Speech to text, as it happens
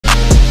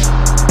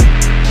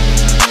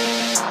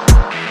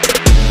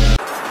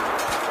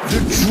The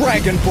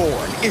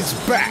Dragonborn is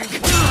back!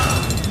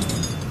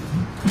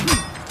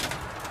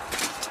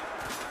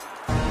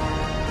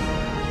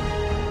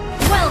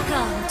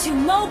 Welcome to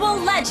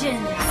Mobile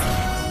Legends!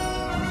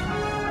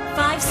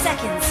 5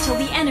 seconds till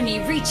the enemy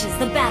reaches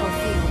the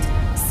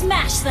battlefield.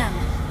 Smash them!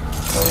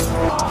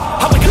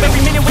 I wake up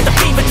every minute with the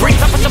fever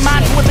dreams. I push the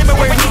mind to a limit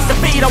where it needs to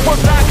be. I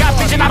work blind, got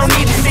vision I don't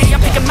need to see.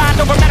 I'm thinking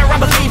mind over matter, I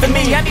believe in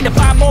me. I need to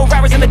find more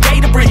hours in the day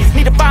to breathe.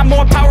 Need to find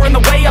more power in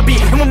the way I be.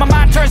 And when my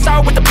mind turns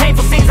sour with the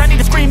painful scenes, I need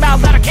to scream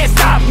out loud, I can't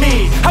stop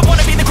me. I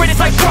wanna be the greatest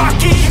like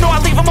Rocky. You know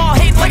I leave them all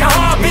hates like a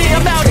hobby.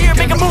 I'm out here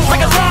making moves like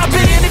a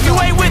lobby. And if you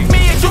ain't with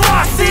me, it's your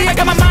loss, see. I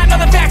got my mind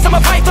on the facts, I'm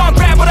a python,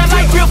 grab what I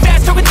like real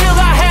fast. So until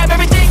I have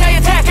everything I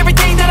attack,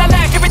 everything that I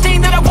lack, everything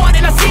that I want,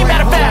 and I see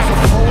matter of fact.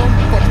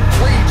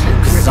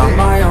 Cause I'm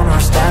my own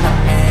worst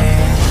enemy.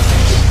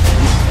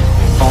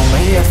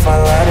 Only if I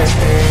let it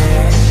be.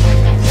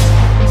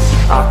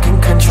 I can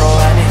control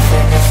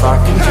anything if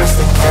I can just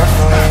think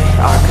carefully.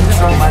 I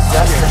control my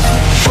destiny.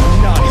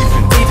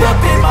 Deep up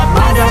in my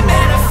mind I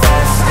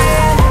manifest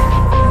it.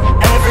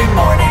 Every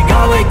morning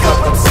I wake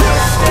up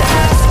obsessed with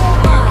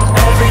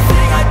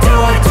everything I do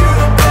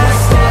the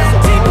best. And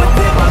deep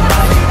within my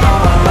mind you know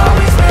I'll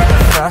always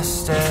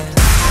manifest it.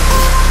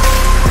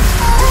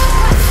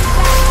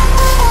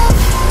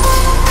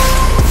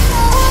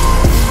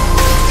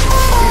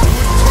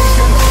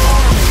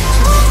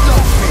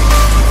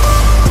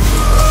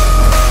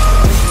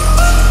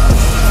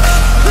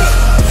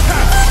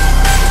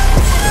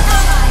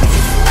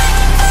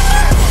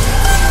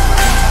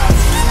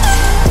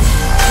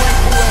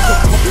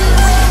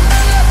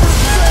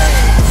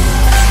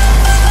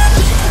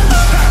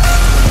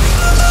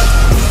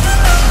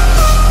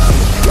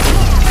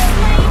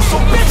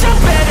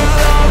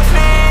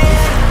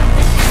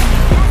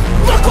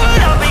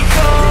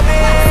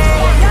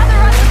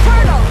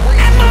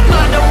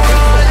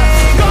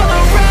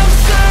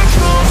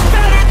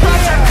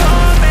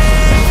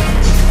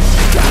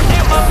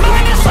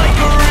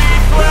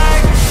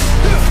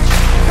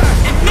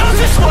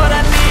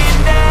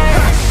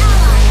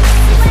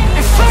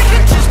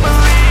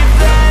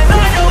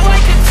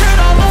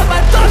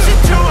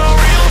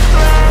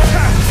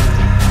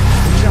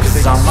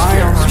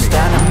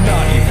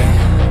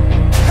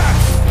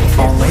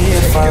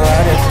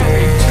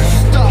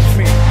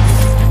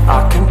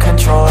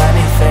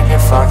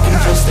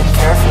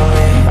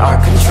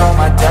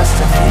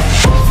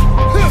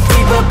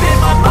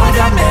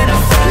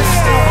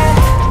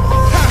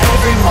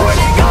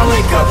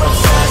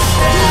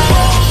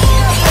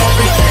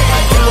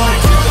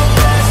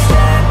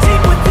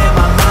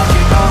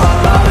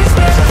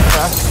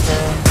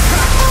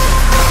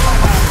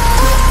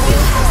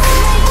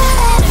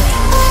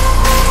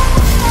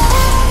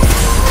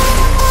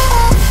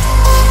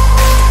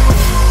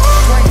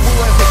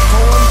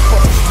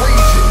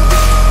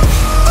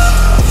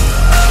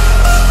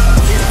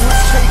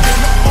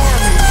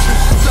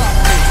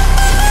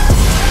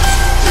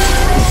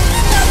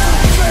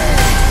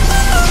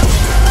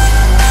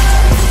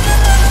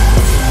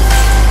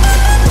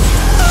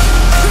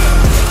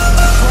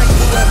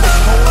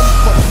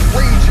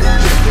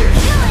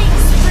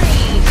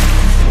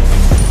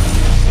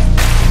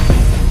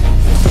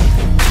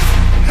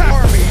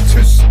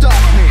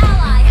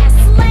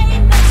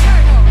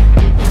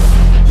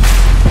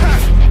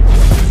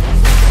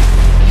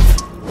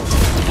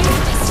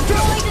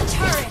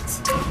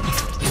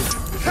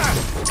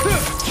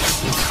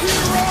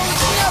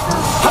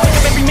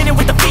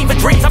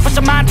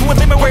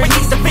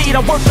 I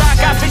work blind,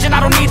 got vision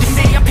I don't need to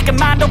see. I'm picking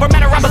mind over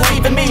matter, I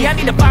believe in me. I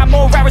need to find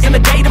more hours in the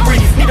day to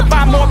breathe. Need to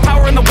find more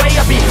power in the way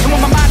I be. And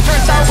when my mind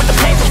turns sour with the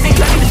painful scenes,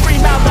 I need to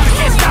scream out loud, it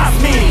can't stop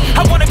me.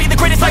 I wanna be the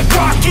greatest like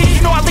Rocky. You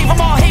know I leave them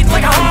all hates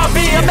like a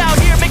hobby. I'm out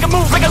here making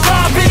moves like a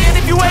lobby. And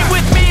if you ain't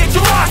with me, it's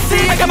your loss,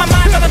 see. I got my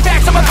mind on the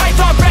facts, I'm a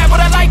python, grab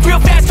what I like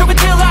real fast. So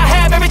until I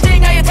have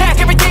everything I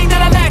attack, everything that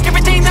I lack,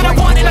 everything that I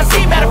want, and I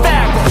see matter of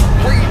fact.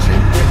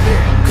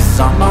 Cause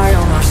I'm my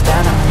own worst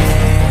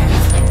enemy.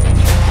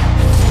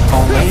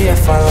 Only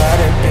if I let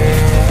it be.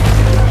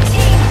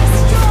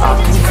 I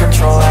can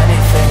control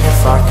anything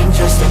if I can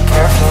just think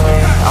carefully.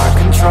 I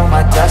control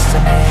my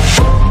destiny.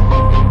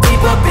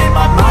 Deep up in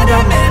my mind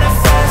I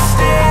manifest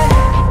it.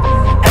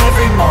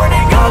 Every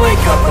morning I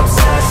wake